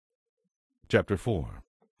Chapter 4.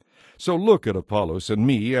 So look at Apollos and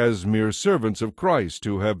me as mere servants of Christ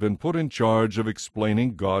who have been put in charge of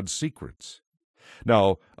explaining God's secrets.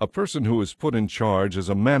 Now, a person who is put in charge as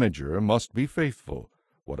a manager must be faithful.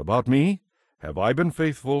 What about me? Have I been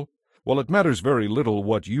faithful? Well, it matters very little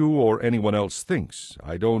what you or anyone else thinks.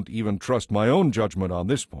 I don't even trust my own judgment on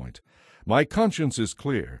this point. My conscience is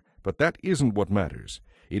clear, but that isn't what matters.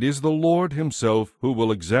 It is the Lord Himself who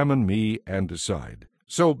will examine me and decide.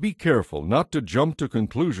 So be careful not to jump to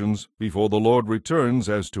conclusions before the Lord returns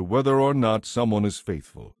as to whether or not someone is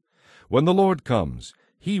faithful. When the Lord comes,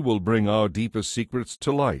 He will bring our deepest secrets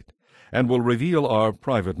to light, and will reveal our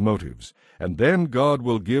private motives, and then God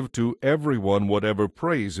will give to everyone whatever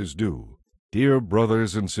praise is due. Dear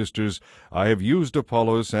brothers and sisters, I have used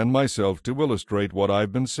Apollos and myself to illustrate what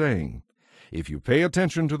I've been saying. If you pay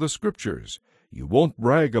attention to the Scriptures, you won't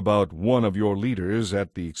brag about one of your leaders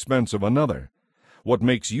at the expense of another. What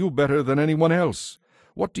makes you better than anyone else?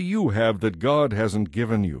 What do you have that God hasn't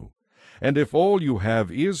given you? And if all you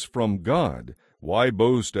have is from God, why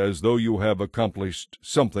boast as though you have accomplished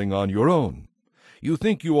something on your own? You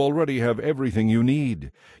think you already have everything you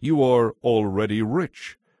need. You are already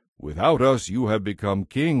rich. Without us you have become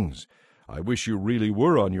kings. I wish you really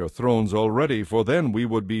were on your thrones already, for then we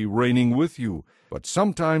would be reigning with you. But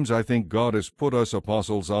sometimes I think God has put us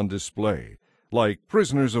apostles on display, like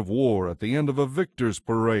prisoners of war at the end of a victor's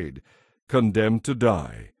parade, condemned to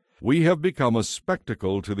die. We have become a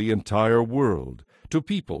spectacle to the entire world, to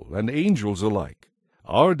people and angels alike.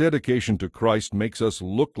 Our dedication to Christ makes us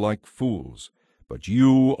look like fools. But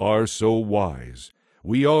you are so wise.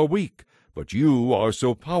 We are weak, but you are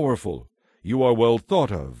so powerful. You are well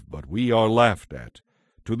thought of, but we are laughed at.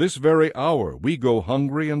 To this very hour we go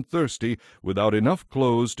hungry and thirsty, without enough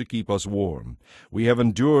clothes to keep us warm. We have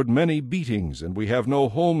endured many beatings, and we have no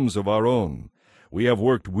homes of our own. We have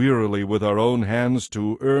worked wearily with our own hands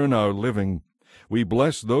to earn our living. We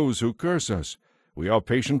bless those who curse us. We are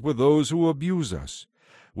patient with those who abuse us.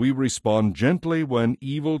 We respond gently when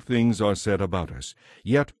evil things are said about us.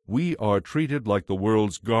 Yet we are treated like the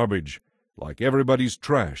world's garbage, like everybody's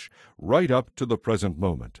trash, right up to the present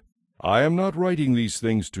moment. I am not writing these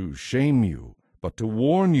things to shame you, but to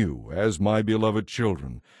warn you as my beloved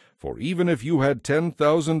children. For even if you had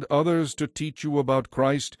 10,000 others to teach you about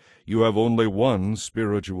Christ, you have only one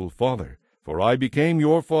spiritual father. For I became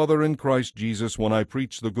your father in Christ Jesus when I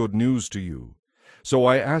preached the good news to you. So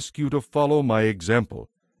I ask you to follow my example,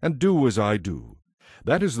 and do as I do.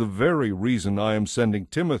 That is the very reason I am sending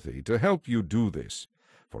Timothy to help you do this.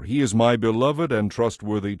 For he is my beloved and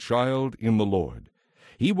trustworthy child in the Lord.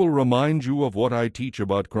 He will remind you of what I teach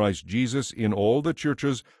about Christ Jesus in all the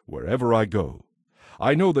churches wherever I go.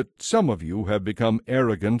 I know that some of you have become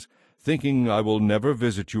arrogant, thinking I will never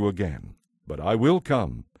visit you again. But I will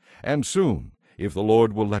come, and soon, if the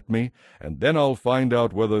Lord will let me, and then I'll find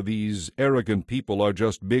out whether these arrogant people are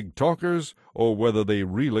just big talkers or whether they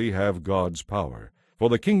really have God's power. For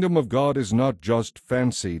the kingdom of God is not just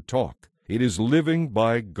fancy talk. It is living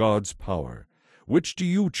by God's power. Which do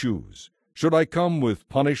you choose? Should I come with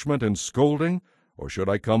punishment and scolding, or should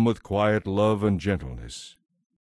I come with quiet love and gentleness?